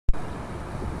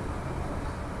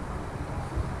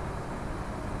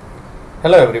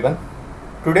Hello everyone.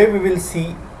 Today we will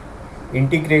see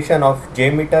integration of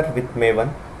JMeter with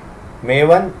Maven.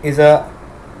 Maven is a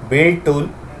build tool.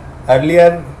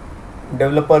 Earlier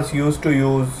developers used to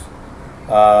use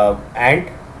Ant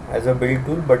as a build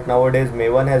tool, but nowadays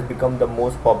Maven has become the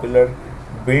most popular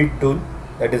build tool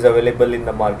that is available in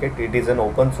the market. It is an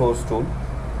open source tool,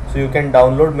 so you can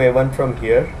download Maven from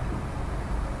here.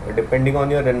 Depending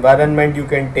on your environment, you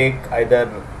can take either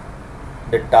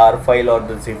the tar file or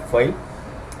the zip file.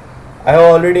 I have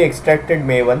already extracted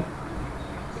Maven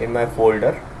in my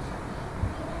folder,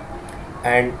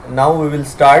 and now we will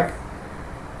start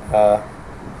the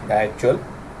actual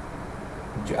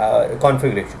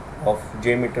configuration of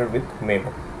JMeter with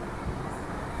Maven.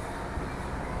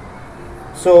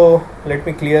 So let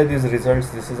me clear these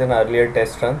results. This is an earlier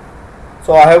test run.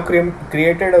 So I have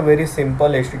created a very simple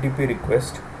HTTP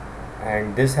request,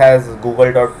 and this has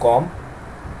google.com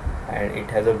and it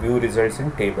has a view results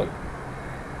in table.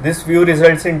 This view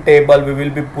results in table, we will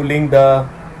be pulling the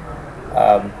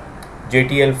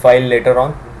JTL file later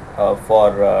on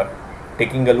for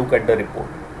taking a look at the report.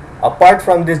 Apart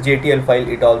from this JTL file,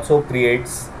 it also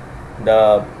creates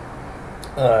the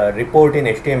report in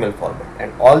HTML format,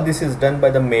 and all this is done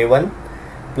by the Maven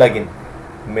plugin,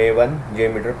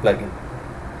 Maven-JMeter plugin.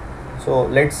 So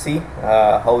let's see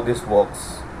how this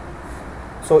works.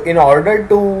 So in order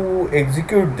to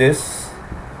execute this,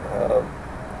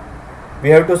 we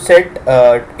have to set,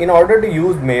 in order to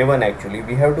use Maven actually,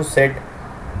 we have to set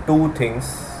two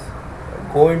things.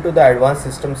 Go into the advanced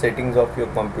system settings of your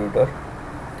computer,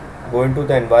 go into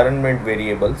the environment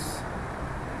variables,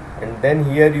 and then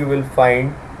here you will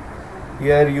find,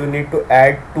 here you need to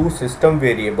add two system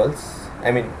variables. I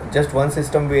mean just one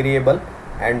system variable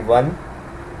and one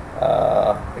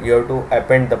you have to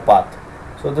append the path.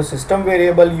 So the system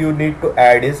variable you need to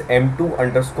add is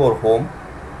m2_home,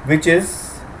 which is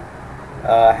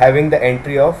having the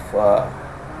entry of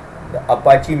the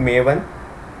Apache Maven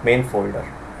main folder.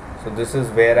 So this is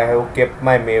where I have kept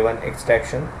my Maven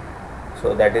extraction,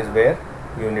 so that is where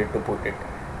you need to put it,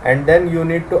 and then you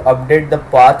need to update the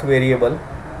path variable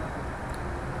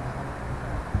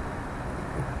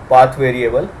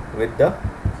with the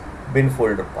bin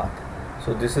folder path.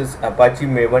 So this is Apache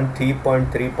Maven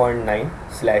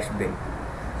 3.3.9/bin.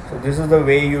 so this is the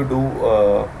way you do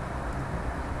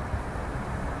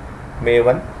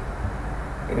Maven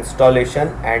installation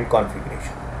and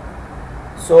configuration.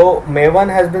 So Maven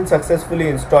has been successfully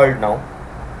installed now,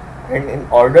 and in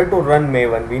order to run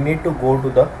Maven we need to go to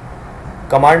the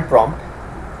command prompt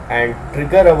and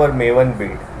trigger our Maven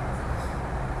build.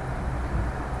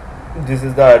 This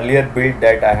is the earlier build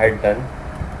that I had done,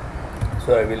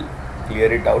 so I will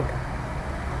clear it out,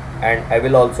 and I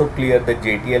will also clear the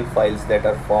JTL files that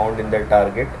are found in the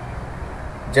target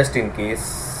just in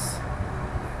case,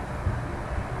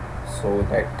 so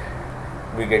that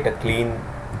we get a clean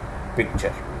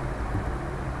picture.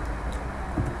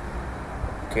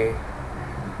 Okay,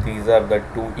 these are the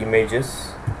two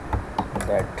images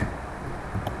that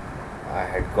I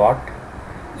had got.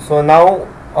 So now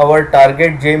our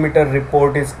target JMeter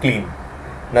report is clean,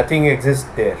 nothing exists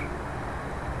there.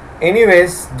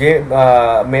 Anyways,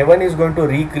 Maven is going to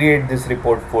recreate this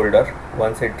report folder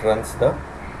once it runs the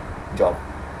job.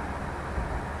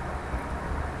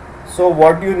 So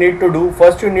what you need to do,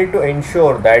 first you need to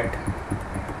ensure that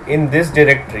in this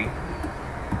directory,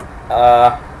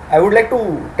 I would like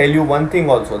to tell you one thing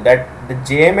also, that the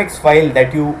JMX file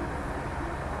that you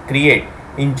create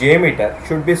in JMeter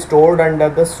should be stored under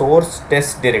the source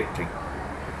test directory.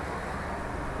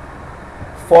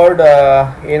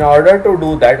 In order to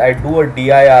do that, I do a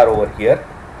dir over here,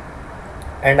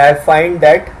 and I find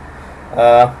that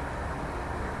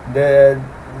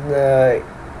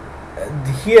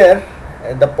here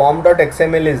the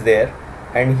pom.xml is there,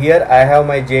 and here I have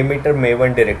my JMeter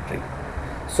Maven directory.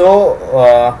 So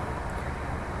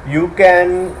you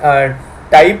can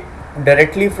type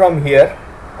directly from here,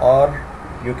 or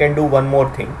you can do one more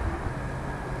thing.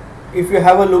 If you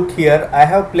have a look here, I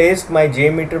have placed my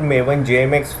JMeter Maven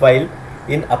JMX file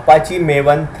in Apache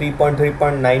Maven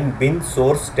 3.3.9 bin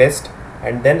source test,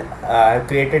 and then I have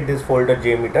created this folder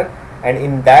JMeter, and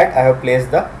in that I have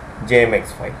placed the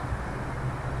JMX file.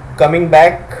 Coming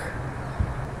back,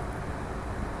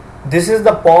 this is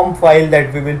the POM file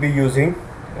that we will be using.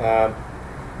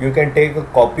 You can take a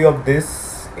copy of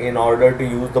this in order to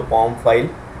use the POM file,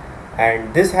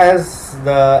 and this has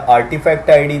the artifact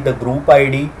ID, the group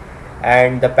ID,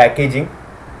 and the packaging,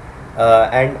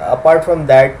 and apart from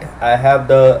that I have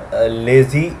the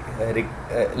lazy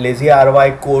ry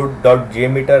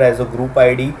code.jmeter as a group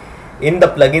ID in the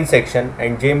plugin section,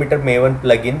 and JMeter Maven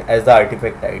plugin as the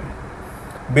artifact ID.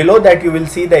 Below that you will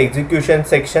see the execution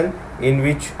section, in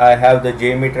which I have the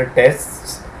JMeter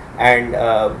tests, and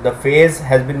the phase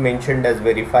has been mentioned as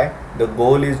verify. The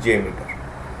goal is JMeter.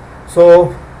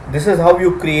 So this is how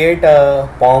you create a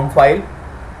POM file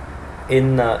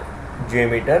in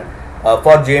JMeter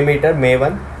for JMeter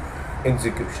Maven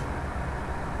execution.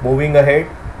 Moving ahead,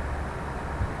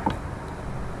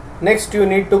 next you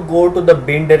need to go to the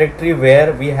bin directory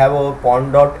where we have our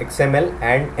pon.xml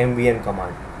and mvn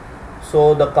command.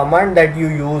 So the command that you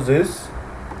use is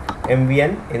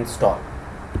mvn install.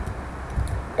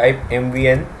 Type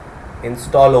mvn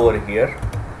install over here,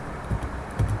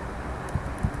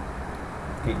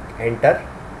 click enter,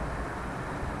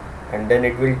 and then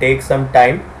it will take some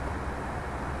time.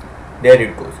 There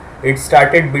it goes. It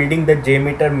started building the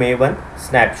JMeter Maven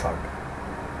snapshot.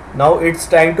 Now it's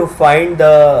trying to find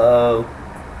the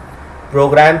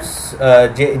programs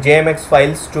JMX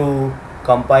files to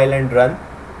compile and run.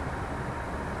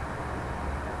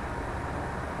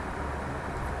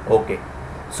 Okay,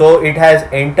 so it has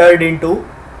entered into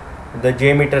the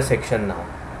JMeter section now,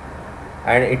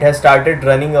 and it has started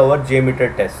running our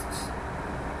JMeter tests.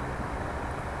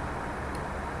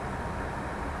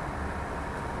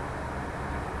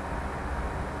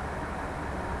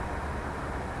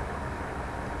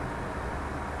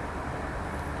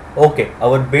 Okay,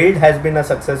 our build has been a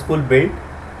successful build.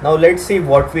 Now let's see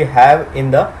what we have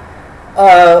in the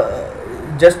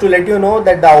just to let you know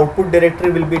that the output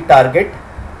directory will be target,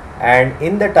 and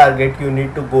in the target you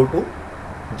need to go to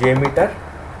JMeter,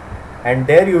 and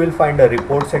there you will find a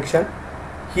report section.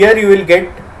 Here you will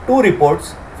get two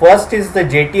reports. First is the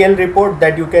JTL report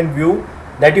that you can view,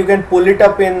 that you can pull it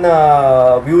up in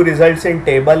view results in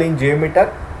table in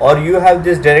JMeter, or you have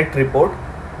this direct report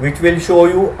which will show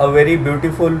you a very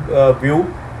beautiful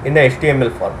view in the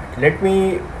HTML format. Let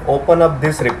me open up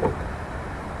this report.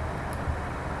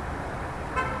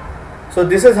 So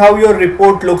this is how your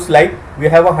report looks like. We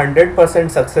have a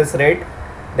 100% success rate.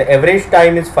 The average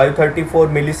time is 534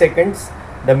 milliseconds.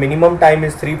 The minimum time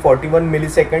is 341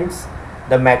 milliseconds.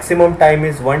 The maximum time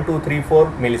is 1234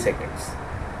 milliseconds.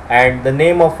 And the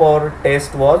name of our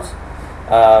test was,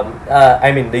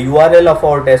 the URL of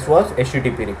our test was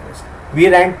HTTP request. We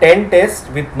ran 10 tests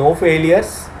with no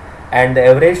failures, and the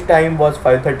average time was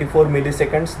 534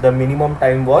 milliseconds. The minimum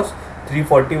time was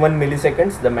 341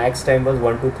 milliseconds. The max time was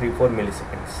 1234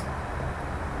 milliseconds.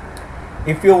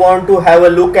 If you want to have a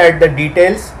look at the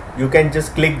details, you can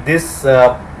just click this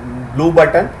blue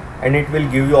button and it will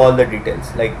give you all the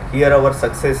details. Like here our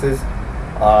successes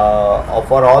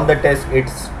for all the tests,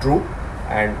 it's true,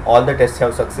 and all the tests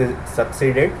have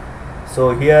succeeded.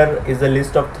 So here is a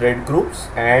list of thread groups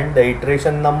and the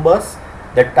iteration numbers,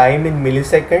 the time in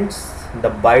milliseconds, the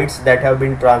bytes that have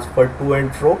been transferred to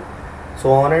and fro,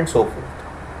 so on and so forth.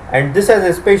 And this has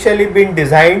especially been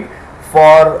designed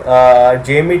for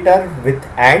JMeter with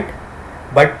Ant,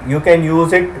 but you can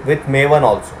use it with Maven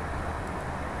also.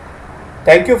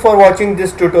 Thank you for watching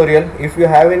this tutorial. If you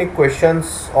have any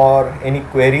questions or any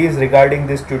queries regarding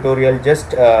this tutorial,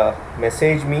 just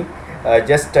message me,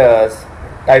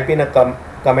 type in a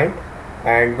comment,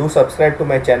 and do subscribe to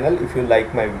my channel if you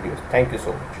like my videos. Thank you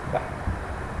so much. Bye.